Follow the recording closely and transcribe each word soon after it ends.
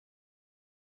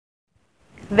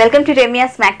Welcome to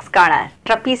REMYA'S Max Corner.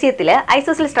 Trapezium,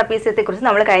 isosceles trapezium കുറിച്ച്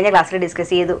നമ്മൾ കഴിഞ്ഞ ക്ലാസ്സിൽ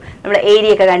ഡിസ്കസ് ചെയ്തു. നമ്മൾ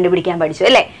ഏരിയ ഒക്കെ കണ്ടുപിടിക്കാൻ പഠിച്ചു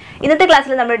അല്ലേ? ഇന്നത്തെ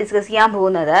ക്ലാസ്സിൽ നമ്മൾ ഡിസ്കസ് ചെയ്യാൻ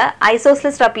പോകുന്നത്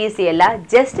isosceles trapezium അല്ല,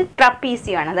 ജസ്റ്റ്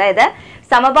ട്രപ്പീസിയം ആണ്. അതായത്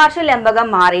സമപാർശ്വ ലംബകം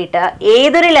മാറിയിട്ട്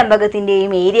ഏതൊരു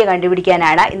ലംബകത്തിന്റെയും ഏരിയ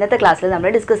കണ്ടുപിടിക്കാനാണ് ഇന്നത്തെ ക്ലാസ്സിൽ നമ്മൾ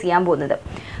ഡിസ്കസ് ചെയ്യാൻ പോകുന്നത്.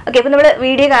 ഓക്കെ, അപ്പോൾ നമ്മൾ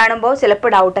വീഡിയോ കാണുമ്പോൾ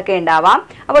ചിലപ്പോൾ ഡൗട്ടൊക്കെ ഉണ്ടാവാം.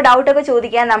 അപ്പോൾ ഡൗട്ടൊക്കെ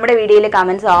ചോദിക്കാൻ നമ്മുടെ വീഡിയോയിൽ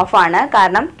കമൻറ്റ്സ് ഓഫ് ആണ്.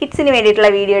 കാരണം കിഡ്സിന്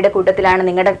വേണ്ടിയിട്ടുള്ള വീഡിയോയുടെ കൂട്ടത്തിലാണ്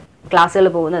നിങ്ങളുടെ ക്ലാസ്സുകൾ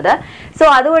പോകുന്നത്. സോ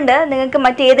അതുകൊണ്ട് നിങ്ങൾക്ക്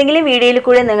മറ്റേതെങ്കിലും വീഡിയോയിൽ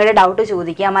കൂടെ നിങ്ങളുടെ ഡൗട്ട്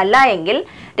ചോദിക്കാം. അല്ല എങ്കിൽ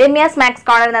രമ്യാസ് മാക്സ്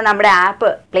കോർണർ എന്ന നമ്മുടെ ആപ്പ്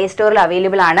പ്ലേ സ്റ്റോറിൽ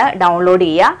അവൈലബിൾ ആണ്, ഡൗൺലോഡ്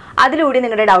ചെയ്യുക. അതിലൂടെ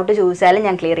നിങ്ങളുടെ ഡൗട്ട് ചോദിച്ചാലും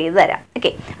ഞാൻ ക്ലിയർ ചെയ്ത് തരാം.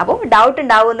 ഓക്കെ, അപ്പോൾ ഡൗട്ട്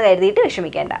ഉണ്ടാവുമെന്ന് കരുതിയിട്ട്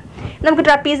വിഷമിക്കേണ്ട. നമുക്ക്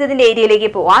ട്രപ്പീസിയത്തിന്റെ ഏരിയയിലേക്ക്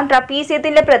പോവാം.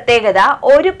 ട്രപ്പീസിയത്തിന്റെ പ്രത്യേകത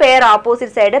ഒരു പെയർ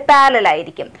ഓപ്പോസിറ്റ് സൈഡ് പാരലൽ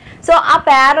ആയിരിക്കും. സോ ആ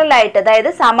പാരലൽ ആയിട്ട്,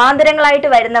 അതായത് സമാന്തരങ്ങളായിട്ട്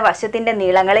വരുന്ന വശത്തിന്റെ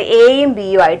നീളങ്ങൾ എയും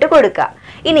ബിയും ആയിട്ട് കൊടുക്കുക.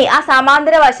 ഇനി ആ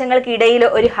സമാന്തര വശങ്ങൾക്കിടയിൽ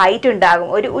ഒരു ഹൈറ്റ് ഉണ്ടാകും,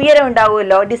 ഒരു ഉയരം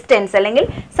ഉണ്ടാവുമല്ലോ, ഡിസ്റ്റൻസ് അല്ലെങ്കിൽ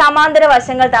സമാന്തര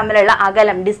വശങ്ങൾ തമ്മിലുള്ള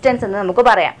അകലം, ഡിസ്റ്റൻസ് എന്ന് നമുക്ക്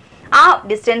പറയാം. ആ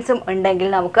ഡിസ്റ്റൻസും ഉണ്ടെങ്കിൽ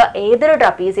നമുക്ക് ഏതൊരു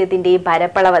ട്രപ്പീസിയത്തിന്റെയും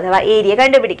പരപ്പളവ് അഥവാ ഏരിയ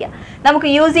കണ്ടുപിടിക്കാം. നമുക്ക്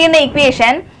യൂസ് ചെയ്യുന്ന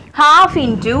equation half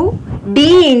into D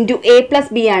into A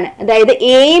plus B ആണ്. അതായത്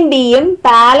എയും ബിയും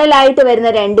പാരലൽ ആയിട്ട് വരുന്ന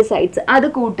രണ്ട് സൈഡ്സ് അത്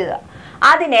കൂട്ടുക,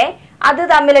 അത്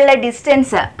തമ്മിലുള്ള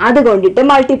ഡിസ്റ്റൻസ് അത് കൊണ്ടിട്ട്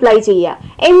മൾട്ടിപ്ലൈ ചെയ്യുക,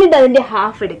 എന്നിട്ട് അതിന്റെ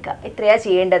ഹാഫ് എടുക്കുക. ഇത്രയാ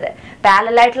ചെയ്യേണ്ടത്.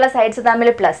 പാരലൽ ആയിട്ടുള്ള സൈഡ്സ് തമ്മിൽ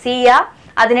പ്ലസ് ചെയ്യുക,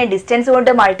 അതിനെ ഡിസ്റ്റൻസ് കൊണ്ട്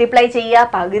മൾട്ടിപ്ലൈ ചെയ്യുക,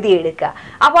 പകുതി എടുക്കുക.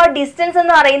 അപ്പോൾ ഡിസ്റ്റൻസ്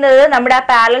എന്ന് പറയുന്നത് നമ്മുടെ ആ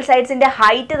പാരലൽ സൈഡ്സിന്റെ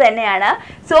ഹൈറ്റ് തന്നെയാണ്.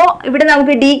 സോ ഇവിടെ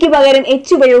നമുക്ക് ഡിക്ക് പകരം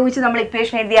എച്ച് ഉപയോഗിച്ച് നമ്മൾ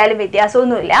ഇക്വേഷൻ എഴുതിയാലും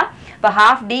വ്യത്യാസമൊന്നുമില്ല. അപ്പോൾ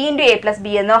half D into A plus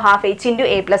B എന്നോ half H into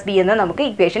A plus B എന്നോ നമുക്ക്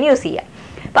ഇക്വേഷൻ യൂസ് ചെയ്യാം.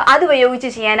 അപ്പോൾ അത് ഉപയോഗിച്ച്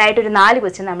ചെയ്യാനായിട്ട് ഒരു 4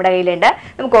 ക്വസ്റ്റ്യൻ നമ്മുടെ കയ്യിലുണ്ട്.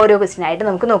 നമുക്ക് ഓരോ ക്വസ്റ്റ്യൻ ആയിട്ട്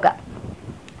നമുക്ക് നോക്കാം.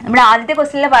 നമ്മുടെ ആദ്യത്തെ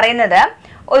ക്വസ്റ്റ്യനിൽ പറയുന്നത്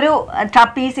ഒരു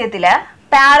ട്രപ്പീസിയത്തിൽ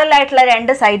പാരലൽ ആയിട്ടുള്ള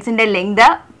രണ്ട് സൈഡ്സിന്റെ ലെങ്ത്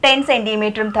 10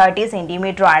 സെന്റിമീറ്ററും 30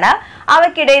 സെന്റിമീറ്ററും ആണ്.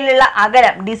 അവയ്ക്കിടയിലുള്ള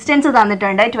അകലം ഡിസ്റ്റൻസ്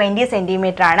തന്നിട്ടുണ്ട് 20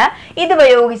 സെന്റിമീറ്റർ ആണ്.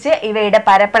 ഇതുപയോഗിച്ച് ഇവയുടെ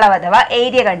പരപ്പളവ് അഥവാ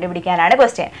ഏരിയ കണ്ടുപിടിക്കാനാണ്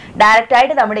ക്വസ്റ്റ്യൻ. ഡയറക്റ്റ്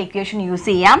ആയിട്ട് നമ്മുടെ ഇക്വേഷൻ യൂസ്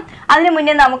ചെയ്യാം. അതിന്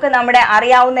മുന്നേ നമുക്ക് നമ്മുടെ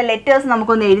അറിയാവുന്ന ലെറ്റേഴ്സ്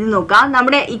നമുക്കൊന്ന് എഴുതി നോക്കാം.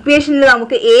 നമ്മുടെ ഇക്വേഷനിൽ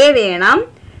നമുക്ക് എ വേണം,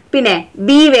 പിന്നെ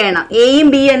ബി വേണം. എയും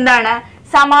ബി എന്താണ്?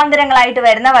 സമാന്തരങ്ങളായിട്ട്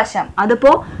വരുന്ന വശം.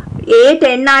 അതിപ്പോ എ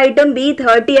 10 ആയിട്ടും ബി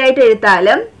 30 ആയിട്ട്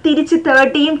എടുത്താലും തിരിച്ച്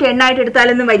 30യും 10 ആയിട്ട്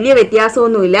എടുത്താലൊന്നും വലിയ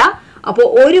വ്യത്യാസമൊന്നുമില്ല. അപ്പോൾ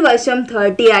ഒരു വശം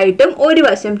 30 ആയിട്ടും ഒരു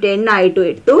വശം 10 ആയിട്ടും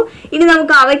എടുത്തു. ഇനി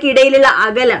നമുക്ക് അവയ്ക്കിടയിലുള്ള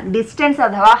അകലം, ഡിസ്റ്റൻസ്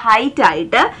അഥവാ ഹൈറ്റ്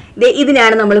ആയിട്ട്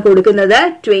ഇതിനാണ് നമ്മൾ കൊടുക്കുന്നത്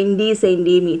 20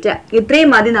 സെന്റിമീറ്റർ.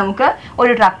 ഇത്രയും മതി നമുക്ക്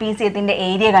ഒരു ട്രപ്പീസിയത്തിന്റെ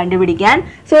ഏരിയ കണ്ടുപിടിക്കാൻ.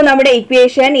 സോ നമ്മുടെ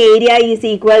equation area is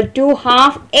equal to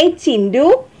half H into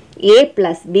A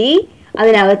plus B,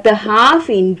 അതിനകത്ത്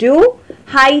ഹാഫ് ഇൻറ്റു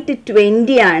ഹൈറ്റ്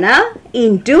 20 ആണ്,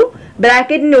 ഇൻറ്റു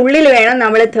ബ്രാക്കറ്റിന്റെ ഉള്ളിൽ വേണം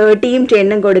നമ്മൾ 30യും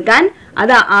 10ഉം കൊടുക്കാൻ.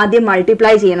 അത് ആദ്യം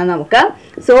മൾട്ടിപ്ലൈ ചെയ്യണം നമുക്ക്.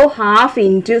 So half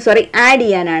into add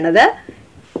ചെയ്യാനാണത്.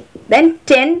 Then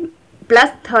 10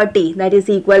 plus 30 that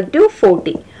is equal to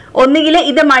 40. ഒന്നുകിൽ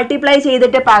ഇത് മൾട്ടിപ്ലൈ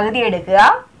ചെയ്തിട്ട് പകുതി എടുക്കുക,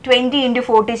 20 ഇൻറ്റു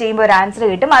 40 ചെയ്യുമ്പോൾ ഒരു ആൻസർ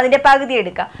കിട്ടും, അതിന്റെ പകുതി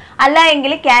എടുക്കുക. അല്ല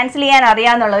എങ്കിൽ ക്യാൻസൽ ചെയ്യാൻ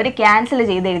അറിയാവുന്നവർ ക്യാൻസൽ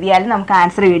ചെയ്ത് എഴുതിയാലും നമുക്ക്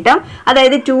ആൻസർ കിട്ടും.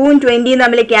 അതായത് 2ഉം 20യും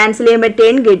തമ്മിൽ ക്യാൻസൽ ചെയ്യുമ്പോൾ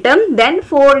 10 കിട്ടും. ദെൻ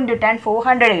 4 ഇൻറ്റു 10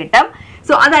 400 കിട്ടും.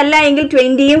 സോ അതല്ല എങ്കിൽ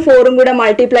 20യും 4ഉം കൂടെ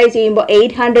മൾട്ടിപ്ലൈ ചെയ്യുമ്പോൾ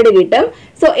 800 കിട്ടും.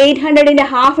 സോ 800ന്റെ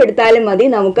ഹാഫ് എടുത്താലും മതി.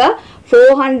 നമുക്ക്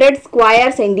 400 സ്ക്വയർ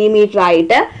സെന്റിമീറ്റർ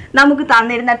ആയിട്ട് നമുക്ക്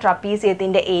തന്നിരുന്ന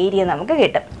ട്രപ്പീസിയത്തിന്റെ ഏരിയ നമുക്ക്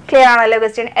കിട്ടും. ക്ലിയർ ആണല്ലോ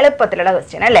ക്വസ്റ്റ്യൻ? എളുപ്പത്തിലുള്ള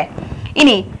ക്വസ്റ്റ്യൻ അല്ലേ?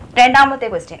 ഇനി രണ്ടാമത്തെ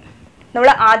ക്വസ്റ്റ്യൻ. നമ്മൾ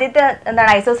ആദ്യത്തെ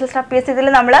ഐസോസെലസ് ട്രപ്പീസിയത്തിൽ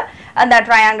നമ്മൾ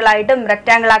ട്രയാങ്കിൾ ആയിട്ടും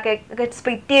റെക്ടാങ്കിൾ ആക്കി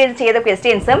സ്പ്ലിറ്റ് ചെയ്ത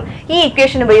ക്വസ്റ്റ്യൻസും ഈ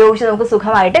ഇക്വേഷൻ ഉപയോഗിച്ച് നമുക്ക്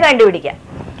സുഖമായിട്ട് കണ്ടുപിടിക്കാം.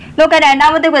 നോക്കാം,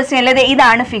 രണ്ടാമത്തെ ക്വസ്റ്റ്യനിൽ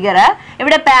ഇതാണ് ഫിഗർ.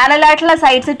 ഇവിടെ പാരലൽ ആയിട്ടുള്ള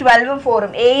സൈഡ്സ് 12ഉം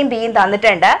 4ഉം എയും ബിയും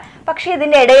തന്നിട്ടുണ്ട്. പക്ഷെ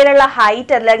ഇതിന്റെ ഇടയിലുള്ള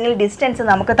ഹൈറ്റ് അല്ലെങ്കിൽ ഡിസ്റ്റൻസ്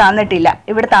നമുക്ക് തന്നിട്ടില്ല,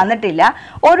 ഇവിടെ തന്നിട്ടില്ല.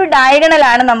 ഒരു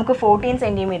ഡയഗണലാണ് നമുക്ക് 14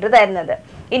 സെന്റിമീറ്റർ തരുന്നത്.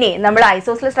 ഇനി നമ്മൾ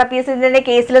ഐസോസെലസ് ട്രപ്പീസിയത്തിന്റെ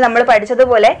കേസിൽ നമ്മൾ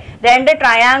പഠിച്ചതുപോലെ രണ്ട്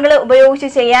ട്രയാങ്കിൾ ഉപയോഗിച്ച്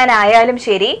ചെയ്യാനായാലും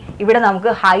ശരി, ഇവിടെ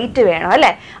നമുക്ക് ഹൈറ്റ് വേണം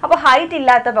അല്ലെ? അപ്പൊ ഹൈറ്റ്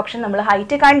ഇല്ലാത്ത പക്ഷം നമ്മൾ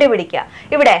ഹൈറ്റ് കണ്ടുപിടിക്കുക.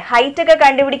 ഇവിടെ ഹൈറ്റ് ഒക്കെ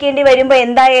കണ്ടുപിടിക്കേണ്ടി വരുമ്പോൾ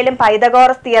എന്തായാലും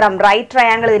പൈതഗോറസ് തിയറം, റൈറ്റ്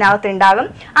ട്രയാങ്കിൾ ഇതിനകത്ത് ഉണ്ടാകും.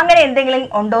 അങ്ങനെ എന്തെങ്കിലും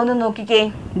ഉണ്ടോ എന്ന് നോക്കിക്കേ.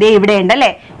 ദേ ഇവിടെ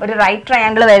ഉണ്ടല്ലേ, ഒരു റൈറ്റ്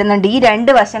ട്രയാങ്കിൾ വരുന്നുണ്ട്. ഈ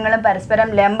രണ്ട് വശങ്ങളും പരസ്പരം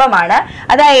ലംബമാണ്.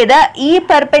 അതായത് ഈ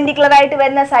പെർപെൻഡിക്കുലർ ആയിട്ട്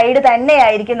വരുന്ന സൈഡ്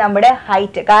തന്നെയായിരിക്കും നമ്മുടെ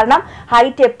ഹൈറ്റ്. കാരണം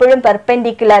ഹൈറ്റ് എപ്പോഴും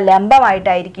പെർപെൻഡിക്കുലർ,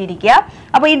 ലംബമായിട്ടായിരിക്കും ഇരിക്കുക.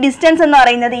 അപ്പൊ ഈ ഡിസ്റ്റൻസ് എന്ന്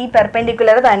പറയുന്നത് ഈ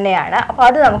പെർപെൻഡിക്കുലർ തന്നെയാണ്. അപ്പൊ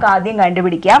അത് നമുക്ക് ആദ്യം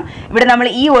കണ്ടുപിടിക്കാം. ഇവിടെ നമ്മൾ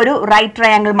ഈ ഒരു റൈറ്റ്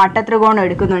ട്രയാങ്കിൾ മട്ടത്രികോണം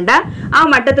എടുക്കുന്നുണ്ട്. ആ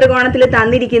മട്ടത്രികോണത്തിൽ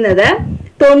തന്നിരിക്കുന്നത്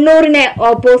 90ന്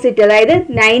ഓപ്പോസിറ്റ്, അതായത്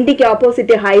 90ക്ക്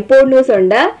ഓപ്പോസിറ്റ് ഹൈപ്പോട്ന്യൂസ്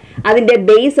ഉണ്ട്, അതിന്റെ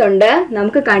ബേസ് ഉണ്ട്.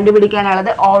 നമുക്ക്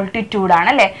കണ്ടുപിടിക്കാനുള്ളത് ഓൾട്ടിറ്റ്യൂഡ് ആണ്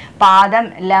അല്ലെ? പാദം,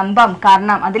 ലംബം,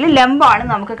 കർണം, അതിൽ ലംബമാണ്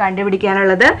നമുക്ക്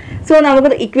കണ്ടുപിടിക്കാനുള്ളത്. സോ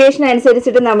നമുക്ക് ഇക്വേഷൻ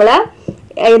അനുസരിച്ചിട്ട് നമ്മൾ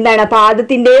എന്താണ്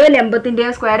പാദത്തിന്റെയോ ലംബത്തിന്റെയോ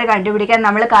സ്ക്വയർ കണ്ടുപിടിക്കാൻ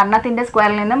നമ്മൾ കർണത്തിന്റെ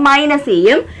സ്ക്വയറിൽ നിന്ന് മൈനസ്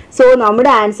ചെയ്യും. സോ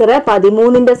നമ്മുടെ ആൻസർ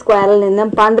 13ന്റെ സ്ക്വയറിൽ നിന്നും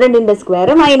 12ന്റെ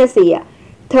സ്ക്വയർ മൈനസ് ചെയ്യുക.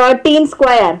 13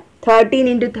 square 13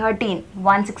 into 13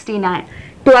 169.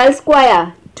 12 square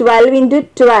 12 into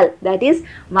 12 that is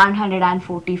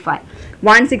 145.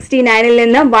 169ൽ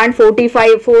നിന്ന്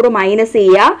 145 മൈനസ്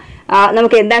ചെയ്യുക.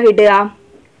 നമുക്ക് എന്താ കിട്ടുക?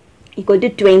 Equal to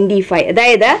 25.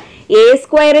 അതായത് എ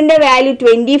സ്ക്വയറിന്റെ വാല്യൂ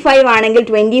 25 ആണെങ്കിൽ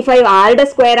 25 ആരുടെ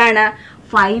സ്ക്വയർ ആണ്?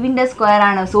 5ന്റെ സ്ക്വയർ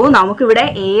ആണ്. സോ നമുക്കിവിടെ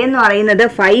എ എന്ന് പറയുന്നത്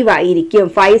 5 ആയിരിക്കും,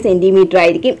 5 സെന്റിമീറ്റർ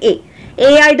ആയിരിക്കും എ. എ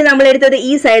ആയിട്ട് നമ്മൾ എടുത്തത്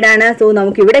ഈ സൈഡാണ്. സോ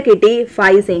നമുക്ക് ഇവിടെ കിട്ടി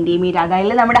 5 സെന്റിമീറ്റർ.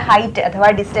 അതായത് നമ്മുടെ ഹൈറ്റ് അഥവാ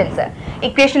ഡിസ്റ്റൻസ്.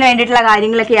 ഇക്വേഷന് വേണ്ടിയിട്ടുള്ള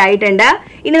കാര്യങ്ങളൊക്കെ ആയിട്ടുണ്ട്.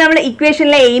 ഇനി നമ്മൾ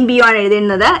ഇക്വേഷനിലെ എയും ബിയും ആണ്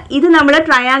എഴുതുന്നത്. ഇത് നമ്മൾ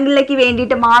ട്രയാങ്കിളിലേക്ക്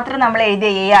വേണ്ടിയിട്ട് മാത്രം നമ്മൾ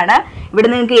എഴുതിയ എ ആണ്. ഇവിടെ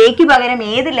നിങ്ങൾക്ക് എക്ക് പകരം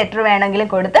ഏത് ലെറ്റർ വേണമെങ്കിലും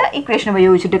കൊടുത്ത് ഇക്വേഷൻ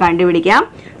ഉപയോഗിച്ചിട്ട് കണ്ടുപിടിക്കാം.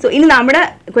 സോ ഇനി നമ്മുടെ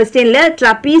ക്വസ്റ്റ്യനിൽ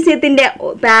ട്രപ്പീസിയത്തിന്റെ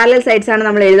പാരലൽ സൈഡ്സ് ആണ്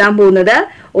നമ്മൾ എഴുതാൻ പോകുന്നത്.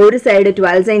 ഒരു സൈഡ്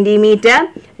 12 സെന്റിമീറ്റർ,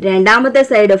 രണ്ടാമത്തെ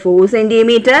സൈഡ് 4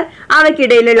 സെന്റിമീറ്റർ,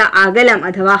 അവയ്ക്കിടയിലുള്ള അകലം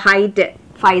അഥവാ ഹൈറ്റ്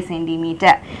 5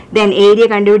 സെന്റിമീറ്റർ. ദെൻ ഏരിയ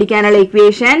കണ്ടുപിടിക്കാനുള്ള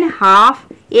equation half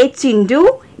h into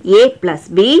A plus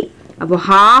B. അപ്പോൾ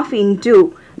ഹാഫ് ഇൻറ്റു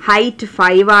ഹൈറ്റ്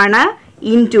 5 ആണ്,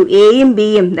 ഇൻറ്റു എയും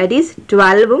ബിയും ദാറ്റ് ഈസ്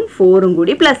 12ഉം 4ഉം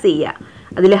കൂടി പ്ലസ് ചെയ്യുക.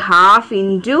 അതിൽ ഹാഫ്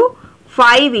ഇൻറ്റു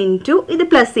 5 ഇൻറ്റു ഇത്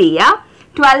പ്ലസ് ചെയ്യുക.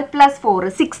 12 പ്ലസ്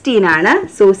 4 16 ആണ്.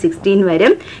 സോ 16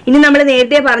 വരും. ഇനി നമ്മൾ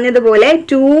നേരത്തെ പറഞ്ഞതുപോലെ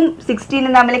 2ഉം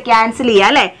 16ഉം തമ്മിൽ ക്യാൻസൽ ചെയ്യുക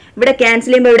അല്ലേ? ഇവിടെ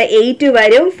ക്യാൻസൽ ചെയ്യുമ്പോൾ ഇവിടെ 8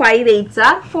 വരും. 5 8s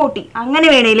are 40. അങ്ങനെ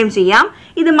വേണേലും ചെയ്യാം.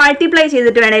 ഇത് മൾട്ടിപ്ലൈ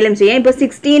ചെയ്തിട്ട് വേണേലും ചെയ്യാം. ഇപ്പോൾ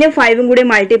 16ഉം 5ഉം കൂടി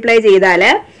മൾട്ടിപ്ലൈ ചെയ്താൽ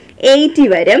 80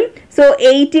 വരും. സോ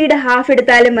 80യുടെ ഹാഫ്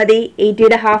എടുത്താലും മതി.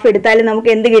 80യുടെ ഹാഫ് എടുത്താലും നമുക്ക്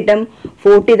എന്ത് കിട്ടും?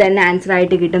 40 തന്നെ ആൻസർ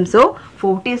ആയിട്ട് കിട്ടും. സോ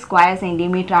 40 സ്ക്വയർ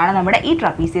സെന്റിമീറ്റർ ആണ് നമ്മുടെ ഈ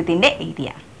ട്രപ്പീസിയത്തിന്റെ ഏരിയ.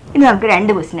 ഇനി നമുക്ക്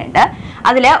 2 ക്വസ്റ്റ്യൻ ഉണ്ട്.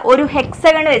 അതിൽ ഒരു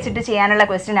ഹെക്സഗൺ വെച്ചിട്ട് ചെയ്യാനുള്ള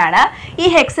ക്വസ്റ്റ്യൻ ആണ്. ഈ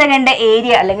ഹെക്സഗണിന്റെ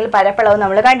ഏരിയ അല്ലെങ്കിൽ പരപ്പളവ്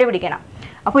നമ്മൾ കണ്ടുപിടിക്കണം.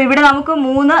 അപ്പോൾ ഇവിടെ നമുക്ക്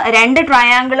 2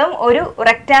 ട്രയാങ്കിളും ഒരു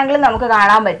റെക്റ്റാങ്കിളും നമുക്ക്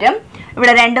കാണാൻ പറ്റും.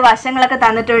 ഇവിടെ 2 വശങ്ങളൊക്കെ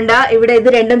തന്നിട്ടുണ്ട്. ഇവിടെ ഇത്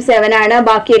രണ്ടും 7 ആണ്.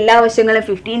 ബാക്കി എല്ലാ വശങ്ങളും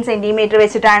 15 സെന്റിമീറ്റർ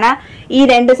വെച്ചിട്ടാണ് ഈ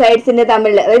 2 സൈഡ്സിന്റെ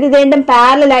തമ്മിൽ, അതായത് ഇത് രണ്ടും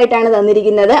പാരലൽ ആയിട്ടാണ്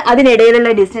തന്നിരിക്കുന്നത്.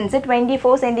 അതിനിടയിലുള്ള ഡിസ്റ്റൻസ്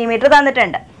 24 സെന്റിമീറ്റർ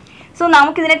തന്നിട്ടുണ്ട്. സോ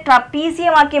നമുക്കിതിനെ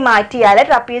ട്രപ്പീസിയമാക്കി മാറ്റിയാൽ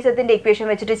ട്രപ്പീസിയത്തിന്റെ ഇക്വേഷൻ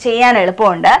വെച്ചിട്ട് ചെയ്യാൻ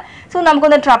എളുപ്പമുണ്ട്. സോ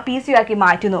നമുക്കൊന്ന് ട്രപ്പീസിയമാക്കി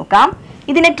മാറ്റി നോക്കാം.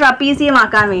 ഇതിനെ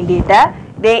ട്രപ്പീസിയമാക്കാൻ വേണ്ടിയിട്ട്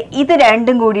ഇത്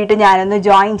രണ്ടും കൂടിയിട്ട് ഞാനൊന്ന്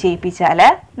ജോയിൻ ചെയ്യിപ്പിച്ചാൽ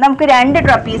നമുക്ക് 2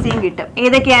 ട്രപ്പീസിയം കിട്ടും.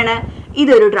 ഏതൊക്കെയാണ്?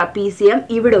 ഇതൊരു ട്രപ്പീസിയം,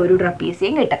 ഇവിടെ ഒരു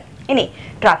ട്രപ്പീസിയം കിട്ടും. ഇനി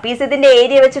ട്രപ്പീസിയത്തിന്റെ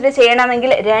ഏരിയ വെച്ചിട്ട്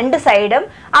ചെയ്യണമെങ്കിൽ 2 സൈഡും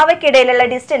അവയ്ക്കിടയിലുള്ള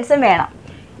ഡിസ്റ്റൻസും വേണം.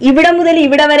 ഇവിടെ മുതൽ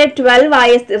ഇവിടെ വരെ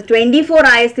 24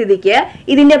 ആയ സ്ഥിതിക്ക്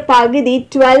ഇതിന്റെ പകുതി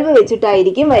 12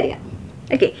 വെച്ചിട്ടായിരിക്കും വരിക.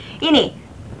 ഓക്കെ, ഇനി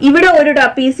ഇവിടെ ഒരു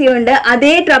ട്രപ്പീസിയം ഉണ്ട്.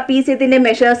 അതേ ട്രപ്പീസിയത്തിന്റെ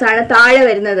മെഷേഴ്സ് ആണ് താഴെ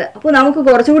വരുന്നത്. അപ്പോൾ നമുക്ക്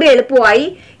കുറച്ചുകൂടി എളുപ്പമായി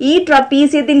ഈ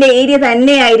ട്രപ്പീസിയത്തിന്റെ ഏരിയ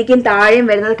തന്നെയായിരിക്കും താഴെയും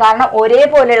വരുന്നത്. കാരണം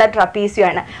ഒരേപോലെയുള്ള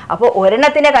ട്രപ്പീസിയമാണ്. അപ്പോൾ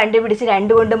ഒരെണ്ണത്തിനെ കണ്ടുപിടിച്ച്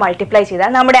 2 കൊണ്ട് മൾട്ടിപ്ലൈ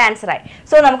ചെയ്താൽ നമ്മുടെ ആൻസർ ആയി.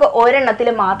 സോ നമുക്ക് ഒരെണ്ണത്തിൽ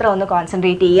മാത്രം ഒന്ന്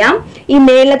കോൺസെൻട്രേറ്റ് ചെയ്യാം. ഈ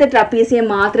മേലത്തെ ട്രപ്പീസിയം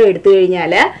മാത്രം എടുത്തു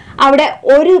കഴിഞ്ഞാൽ അവിടെ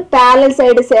ഒരു പാരലൽ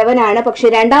സൈഡ് 7 ആണ്. പക്ഷെ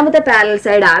രണ്ടാമത്തെ പാരലൽ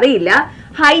സൈഡ് അറിയില്ല.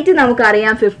 ഹൈറ്റ്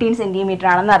നമുക്കറിയാം 15 സെന്റിമീറ്റർ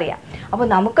ആണെന്ന് അറിയാം. അപ്പോൾ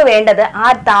നമുക്ക് വേണ്ടത് ആ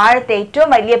താഴത്തെ ഏറ്റവും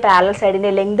വലിയ പാരലൽ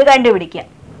സൈഡിന്റെ ലെങ്ത് കണ്ടുപിടിക്കാം.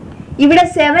 ഇവിടെ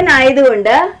 7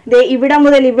 ആയതുകൊണ്ട് ഇവിടെ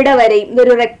മുതൽ ഇവിടെ വരെയും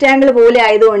ഇതൊരു റെക്റ്റാങ്കിൾ പോലെ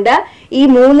ആയതുകൊണ്ട് ഈ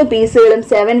 3 പീസുകളും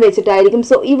 7 വെച്ചിട്ടായിരിക്കും.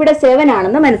 സോ ഇവിടെ 7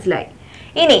 ആണെന്ന് മനസ്സിലായി.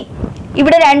 ഇനി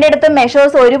ഇവിടെ രണ്ടിടത്തും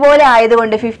മെഷേഴ്സ് ഒരുപോലെ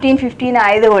ആയതുകൊണ്ട് 15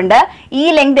 ആയതുകൊണ്ട് ഈ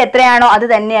ലെങ്ത് എത്രയാണോ അത്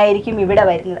തന്നെയായിരിക്കും ഇവിടെ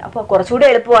വരുന്നത്. അപ്പോൾ കുറച്ചുകൂടി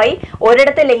എളുപ്പമായി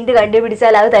ഒരിടത്തെ ലെങ്ത്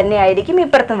കണ്ടുപിടിച്ചാൽ അത് തന്നെയായിരിക്കും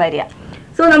ഇപ്പുറത്തും വരിക.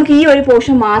 സോ നമുക്ക് ഈ ഒരു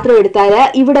പോർഷൻ മാത്രം എടുത്താൽ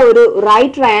ഇവിടെ ഒരു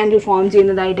റൈറ്റ് ട്രയാങ്കിൾ ഫോം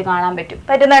ചെയ്യുന്നതായിട്ട് കാണാൻ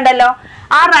പറ്റുന്നുണ്ടല്ലോ.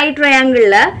 ആ റൈറ്റ്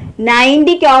ട്രയാങ്കിളിൽ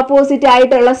 90ക്ക് ഓപ്പോസിറ്റ്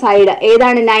ആയിട്ടുള്ള സൈഡ്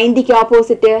ഏതാണ്? 90ക്ക്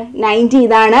ഓപ്പോസിറ്റ് 90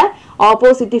 ഇതാണ്.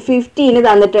 ഓപ്പോസിറ്റ് 15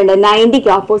 തന്നിട്ടുണ്ട്.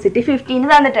 90ക്ക് ഓപ്പോസിറ്റ് 15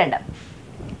 തന്നിട്ടുണ്ട്.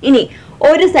 ഇനി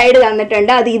ഒരു സൈഡ്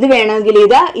തന്നിട്ടുണ്ട്. അത് ഇത് വേണമെങ്കിൽ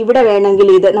ഇത്, ഇവിടെ വേണമെങ്കിൽ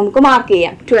ഇത്. നമുക്ക് മാർക്ക്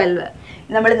ചെയ്യാം 12.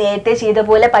 നമ്മൾ നേരത്തെ ചെയ്ത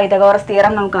പോലെ പൈതഗോറസ്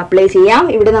തിയറം നമുക്ക് അപ്ലൈ ചെയ്യാം.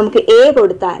 ഇവിടെ നമുക്ക് a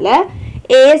കൊടുത്താൽ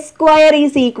a square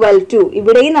is equal to,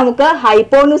 ഇവിടെയും നമുക്ക്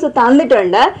ഹൈപ്പോന്യൂസ്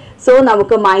തന്നിട്ടുണ്ട്. സോ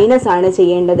നമുക്ക് മൈനസ് ആണ്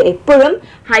ചെയ്യേണ്ടത്. എപ്പോഴും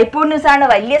ഹൈപ്പോന്യൂസ് ആണ്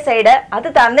വലിയ സൈഡ്. അത്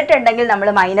തന്നിട്ടുണ്ടെങ്കിൽ നമ്മൾ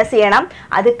മൈനസ് ചെയ്യണം.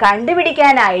 അത്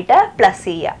കണ്ടുപിടിക്കാനായിട്ട് പ്ലസ്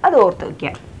ചെയ്യുക. അത് ഓർത്ത്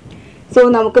വയ്ക്കുക. സോ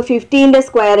നമുക്ക് 15ന്റെ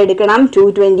സ്ക്വയർ എടുക്കണം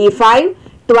 225.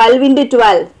 12 into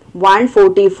 12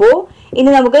 144. ഇനി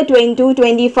നമുക്ക്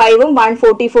 225ഉം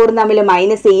 144ഉം തമ്മിൽ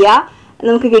മൈനസ് ചെയ്യുക.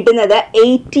 നമുക്ക് കിട്ടുന്നത്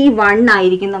 81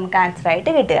 ആയിരിക്കും നമുക്ക് ആൻസർ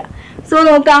ആയിട്ട് കിട്ടുക. സോ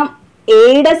നോക്കാം,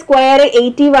 എയുടെ സ്ക്വയർ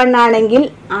 81 ആണെങ്കിൽ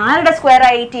ആരുടെ സ്ക്വയർ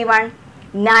 81?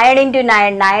 9 into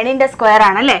 9, 9ന്റെ സ്ക്വയർ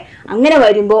ആണല്ലേ. അങ്ങനെ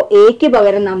വരുമ്പോൾ എക്ക്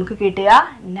പകരം നമുക്ക് കിട്ടുക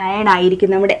 9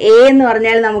 ആയിരിക്കും. നമ്മുടെ എ എന്ന്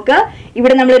പറഞ്ഞാൽ നമുക്ക്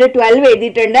ഇവിടെ നമ്മളൊരു 12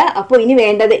 എഴുതിയിട്ടുണ്ട്. അപ്പോൾ ഇനി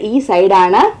വേണ്ടത് ഈ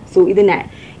സൈഡാണ്. സോ ഇത് 9.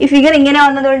 ഈ ഫിഗർ ഇങ്ങനെ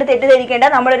വന്നതുകൊണ്ട് തെറ്റിദ്ധരിക്കേണ്ട.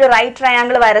 നമ്മളൊരു റൈറ്റ്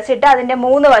ട്രയാങ്കിൾ വരച്ചിട്ട് അതിന്റെ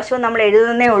 3 വശവും നമ്മൾ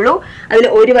എഴുതുന്നേ ഉള്ളൂ. അതിൽ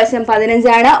ഒരു വശം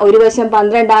 15 ആണ്, ഒരു വശം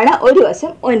 12 ആണ്, ഒരു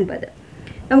വശം 9.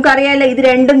 നമുക്കറിയാമല്ലോ ഇത്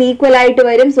രണ്ടും ഈക്വൽ ആയിട്ട്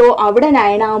വരും. സോ അവിടെ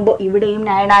 9 ആകുമ്പോൾ ഇവിടെയും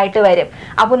 9 ആയിട്ട് വരും.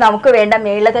 അപ്പോൾ നമുക്ക് വേണ്ട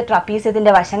മേളത്തെ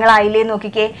ട്രപ്പീസിയത്തിന്റെ വശങ്ങളായില്ലേ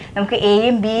നോക്കിക്കേ. നമുക്ക്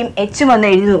എയും ബിയും എച്ചും ഒന്ന്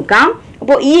എഴുതി നോക്കാം.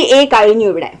 അപ്പോൾ ഈ എ കഴിഞ്ഞു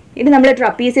ഇവിടെ. ഇത് നമ്മൾ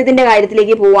ട്രപ്പീസിയത്തിന്റെ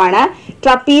കാര്യത്തിലേക്ക് പോവാണ്.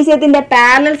 ട്രപ്പീസിയത്തിന്റെ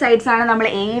പാരലൽ സൈഡ്സ് ആണ് നമ്മൾ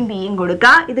എയും ബിയും കൊടുക്കുക.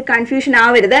 ഇത് കൺഫ്യൂഷൻ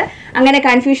ആവരുത്. അങ്ങനെ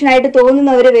കൺഫ്യൂഷൻ ആയിട്ട്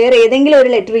തോന്നുന്നവർ വേറെ ഏതെങ്കിലും ഒരു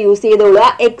ലെറ്റർ യൂസ് ചെയ്തോളുക.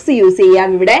 എക്സ് യൂസ്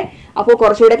ചെയ്യാം ഇവിടെ. അപ്പോൾ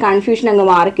കുറച്ചുകൂടെ കൺഫ്യൂഷൻ അങ്ങ്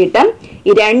മാറിക്കിട്ടും.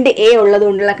 ഈ 2A ഉള്ളത്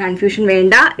കൊണ്ടുള്ള കൺഫ്യൂഷൻ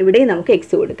വേണ്ട. ഇവിടെ നമുക്ക്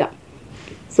എക്സ് കൊടുക്കാം.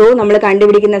 സോ നമ്മൾ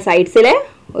കണ്ടുപിടിക്കുന്ന സൈഡ്സിൽ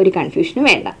ഒരു കൺഫ്യൂഷനും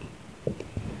വേണ്ട.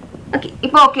 ഓക്കെ,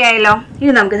 ഇപ്പോൾ ഓക്കെ ആയല്ലോ.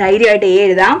 ഇനി നമുക്ക് ധൈര്യമായിട്ട് എ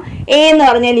എഴുതാം. എ എന്ന്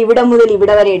പറഞ്ഞാൽ ഇവിടെ മുതൽ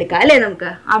ഇവിടെ വരെ എടുക്കാം അല്ലേ നമുക്ക്.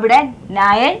 അവിടെ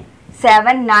 9,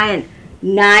 7, 9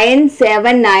 9,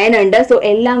 7, 9 ഉണ്ട്. സോ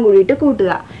എല്ലാം കൂടിയിട്ട്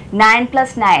കൂട്ടുക. 9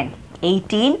 + 9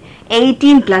 18,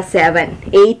 18 + 7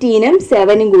 18ഉം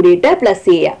 7ഉം കൂടിയിട്ട് പ്ലസ്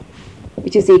ചെയ്യുക,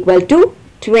 which is equal to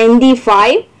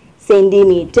 25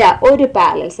 centimetre ഒരു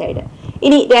പാരലൽ സൈഡ്.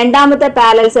 ഇനി രണ്ടാമത്തെ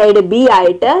പാരലൽ സൈഡ് ബി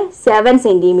ആയിട്ട് 7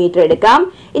 സെന്റിമീറ്റർ എടുക്കാം.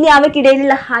 ഇനി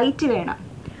അവയ്ക്കിടയിലുള്ള ഹൈറ്റ് വേണം.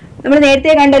 നമ്മൾ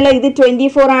നേരത്തെ കണ്ടല്ലോ ഇത്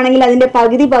 24 ആണെങ്കിൽ അതിന്റെ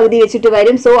പകുതി വെച്ചിട്ട്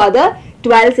വരും. സോ അത്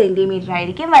 12 സെന്റിമീറ്റർ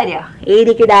ആയിരിക്കും വരിക.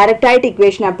 ഏരിയക്ക് ഡയറക്റ്റ് ആയിട്ട്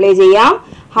ഇക്വേഷൻ അപ്ലൈ ചെയ്യാം.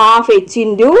 half h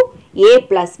into a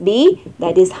plus b,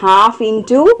 that is half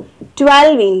into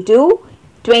 12 into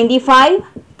 25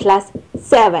 plus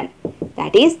 7,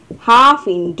 that is half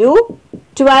into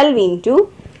 12 into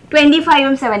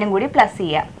 25ഉം 7ഉം കൂടി പ്ലസ്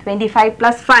ചെയ്യാം. 25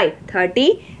 + 5 30,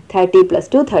 30 +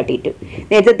 2 32.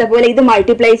 നേരത്തെ പോലെ ഇത്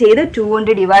മൾട്ടിപ്ലൈ ചെയ്ത് 2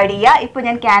 കൊണ്ട് ഡിവൈഡ് ചെയ്യുക. ഇപ്പോൾ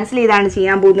ഞാൻ ക്യാൻസൽ ചെയ്താണ്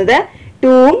ചെയ്യാൻ പോകുന്നത്.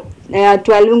 2ഉം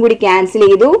 12ഉം കൂടി ക്യാൻസൽ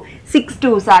ചെയ്തു. 6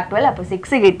 2s are 12. അപ്പോൾ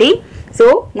 6 കിട്ടി. സോ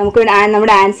നമുക്ക്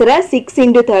നമ്മുടെ ആൻസർ 6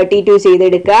 into 32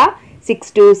 ചെയ്തെടുക്കുക.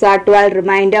 6 2s are 12,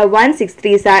 reminder 1, 6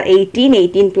 3s are 18,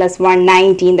 18 + 1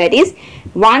 19, that is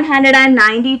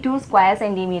 192 square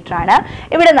centimetre ആണ്.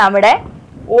 ഇവിടെ നമ്മുടെ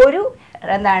ഒരു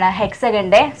എന്താണ്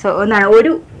ഹെക്സഗന്റെ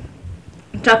ഒരു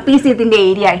ട്രപ്പീസിയത്തിന്റെ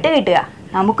ഏരിയ ആയിട്ട് കിട്ടുക.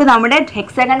 നമുക്ക് നമ്മുടെ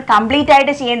ഹെക്സഗൺ കംപ്ലീറ്റ്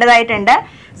ആയിട്ട് ചെയ്യേണ്ടതായിട്ടുണ്ട്.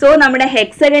 സോ നമ്മുടെ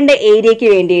ഹെക്സഗന്റെ ഏരിയക്ക്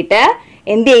വേണ്ടിയിട്ട്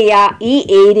എന്ത് ചെയ്യുക, ഈ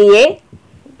ഏരിയയെ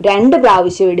 2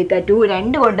 പ്രാവശ്യം എടുക്കുക.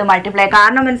 2 കൊണ്ട് മൾട്ടിപ്ലൈ.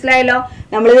 കാരണം മനസ്സിലായല്ലോ,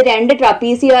 നമ്മളിത് 2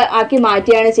 ട്രപ്പീസിയ ആക്കി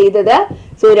മാറ്റിയാണ് ചെയ്തത്.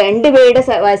 സോ 2 പേരുടെ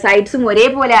സൈഡ്സും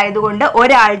ഒരേപോലെ ആയതുകൊണ്ട്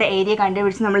ഒരാളുടെ ഏരിയ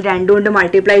കണ്ടുപിടിച്ച് നമ്മൾ 2 കൊണ്ട്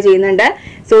മൾട്ടിപ്ലൈ ചെയ്യുന്നുണ്ട്.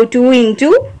 So 2 into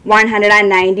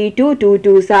 192, 2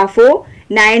 2s are 4,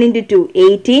 9 into 2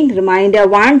 18, remainder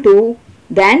 1 2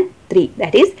 then 3,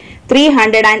 that is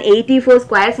 384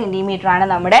 square centimetre ആണ്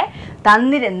നമ്മുടെ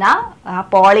തന്നിരുന്ന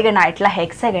പോളിഗൺ ആയിട്ടുള്ള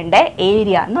ഹെക്സഗന്റെ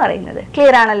ഏരിയ എന്ന് പറയുന്നത്.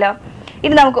 ക്ലിയർ ആണല്ലോ.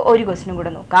 ഇനി നമുക്ക് ഒരു ക്വസ്റ്റ്യനും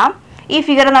കൂടെ നോക്കാം. ഈ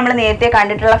ഫിഗർ നമ്മൾ നേരത്തെ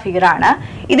കണ്ടിട്ടുള്ള ഫിഗറാണ്.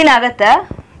 ഇതിനകത്ത്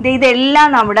ഇതെല്ലാം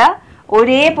നമ്മുടെ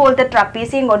ഒരേപോലത്തെ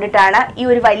ട്രപ്പീസിയം കൊണ്ടിട്ടാണ് ഈ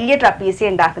ഒരു വലിയ ട്രപ്പീസിയം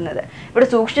ഉണ്ടാക്കുന്നത്. ഇവിടെ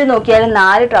സൂക്ഷിച്ച് നോക്കിയാലും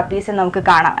 4 ട്രപ്പീസിയം നമുക്ക്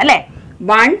കാണാം അല്ലെ.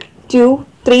 1 2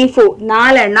 3 4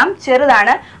 4 എണ്ണം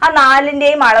ചെറുതാണ്. ആ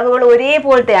 4ന്റെയും അളവുകൾ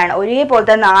ഒരേപോലത്തെയാണ്.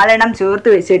 ഒരേപോലത്തെ 4 എണ്ണം ചേർത്ത്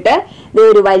വെച്ചിട്ട് ഇത്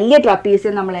ഒരു വലിയ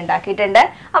ട്രപ്പീസിയം നമ്മൾ ഉണ്ടാക്കിയിട്ടുണ്ട്.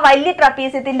 ആ വലിയ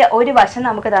ട്രപ്പീസിയത്തിന്റെ ഒരു വശം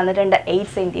നമുക്ക് തന്നിട്ടുണ്ട്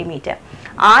 8 സെന്റിമീറ്റർ.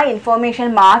 ആ ഇൻഫോർമേഷൻ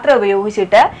മാത്രം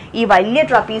ഉപയോഗിച്ചിട്ട് ഈ വലിയ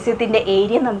ട്രപ്പീസിയത്തിന്റെ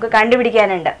ഏരിയ നമുക്ക്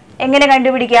കണ്ടുപിടിക്കാനുണ്ട്. എങ്ങനെ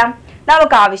കണ്ടുപിടിക്കാം?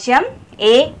 നമുക്ക് ആവശ്യം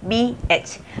ABH,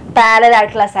 പാരലൽ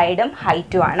ആയിട്ടുള്ള സൈഡും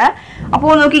ഹൈറ്റും ആണ്.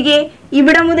 അപ്പോൾ നോക്കിക്കേ,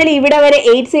 ഇവിടെ മുതൽ ഇവിടെ വരെ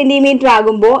 8 സെന്റിമീറ്റർ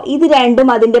ആകുമ്പോൾ ഇത് രണ്ടും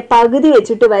അതിന്റെ പകുതി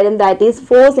വെച്ചിട്ട് വരും. ദാറ്റ് ഈസ്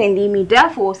 4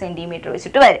 സെന്റിമീറ്റർ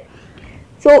വെച്ചിട്ട് വരും.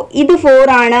 സോ ഇത് 4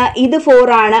 ആണ്, ഇത്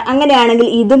 4 ആണ്. അങ്ങനെയാണെങ്കിൽ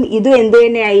ഇതും എന്ത്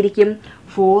തന്നെ ആയിരിക്കും?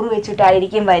 4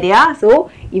 വെച്ചിട്ടായിരിക്കും വരിക. സോ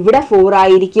ഇവിടെ 4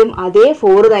 ആയിരിക്കും, അതേ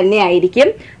 4 തന്നെ ആയിരിക്കും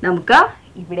നമുക്ക്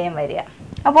ഇവിടെയും വരിക.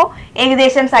 അപ്പോൾ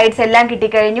ഏകദേശം സൈഡ്സ് എല്ലാം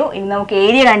കിട്ടിക്കഴിഞ്ഞു. ഇനി നമുക്ക്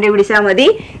ഏരിയ കണ്ടുപിടിച്ചാൽ മതി.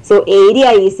 So area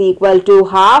is equal to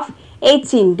half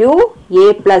h into a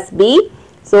plus b.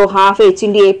 So half h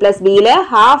into a plus b ല്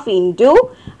half into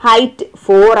ഹൈറ്റ്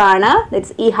 4 ആണ്.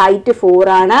 ദാറ്റ്സ് ഈ ഹൈറ്റ് 4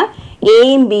 ആണ്.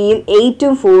 എയും ബിയും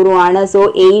 8ഉം 4ഉം ആണ്. സോ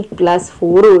 8 +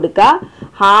 4 കൊടുക്കുക.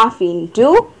 half into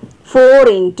 4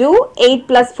 into 8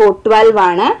 + 4 12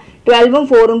 ആണ്. 12ഉം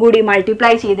 4ഉം കൂടി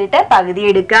മൾട്ടിപ്ലൈ ചെയ്തിട്ട് പകുതി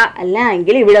എടുക്കുക.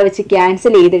 അല്ലെങ്കിൽ ഇവിടെ വെച്ച്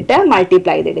ക്യാൻസൽ ചെയ്തിട്ട്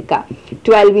മൾട്ടിപ്ലൈ ചെയ്തെടുക്കുക.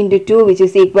 12 into 2 which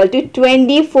is equal to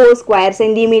 24 square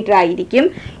centimetre ആയിരിക്കും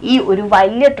ഈ ഒരു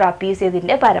വലിയ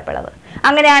ട്രപ്പീസിയത്തിന്റെ പരപ്പളവ്.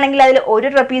 അങ്ങനെയാണെങ്കിൽ അതിൽ ഒരു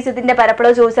ട്രപ്പീസിയത്തിന്റെ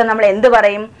പരപ്പളവ് ചോദിച്ചാൽ നമ്മൾ എന്ത്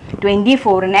പറയും?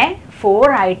 24നെ 4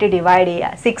 ആയിട്ട് ഡിവൈഡ്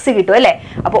ചെയ്യുക. 6 കിട്ടും അല്ലേ.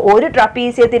 അപ്പോൾ ഒരു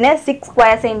ട്രപ്പീസിയത്തിന് 6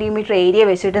 സ്ക്വയർ സെന്റിമീറ്റർ ഏരിയ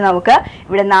വെച്ചിട്ട് നമുക്ക്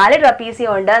ഇവിടെ 4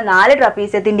 ട്രപ്പീസിയം ഉണ്ട്. 4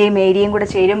 ട്രപ്പീസിയത്തിന്റെയും ഏരിയയും കൂടെ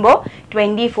ചേരുമ്പോൾ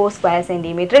 24 സ്ക്വയർ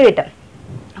സെന്റിമീറ്റർ കിട്ടും.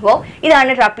 അപ്പോൾ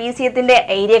ഇതാണ് ട്രപ്പീസിയത്തിന്റെ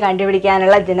ഏരിയ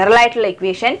കണ്ടുപിടിക്കാനുള്ള ജനറൽ ആയിട്ടുള്ള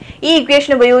ഇക്വേഷൻ. ഈ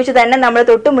ഇക്വേഷൻ ഉപയോഗിച്ച് തന്നെ നമ്മൾ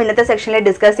തൊട്ട് മുന്നത്തെ സെക്ഷനിൽ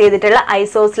ഡിസ്കസ് ചെയ്തിട്ടുള്ള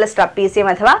ഐസോസ്ലസ് ട്രപ്പീസിയം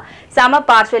അഥവാ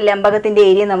സമപാർശ്വ ലംബകത്തിന്റെ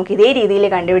ഏരിയ നമുക്ക് ഇതേ രീതിയിൽ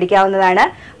കണ്ടുപിടിക്കാവുന്നതാണ്.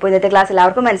 അപ്പോൾ ഇന്നത്തെ ക്ലാസ്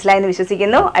എല്ലാവർക്കും മനസ്സിലായെന്ന്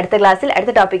വിശ്വസിക്കുന്നു. അടുത്ത ക്ലാസ്സിൽ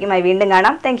അടുത്ത ടോപ്പിക്കുമായി വീണ്ടും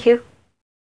കാണാം. താങ്ക്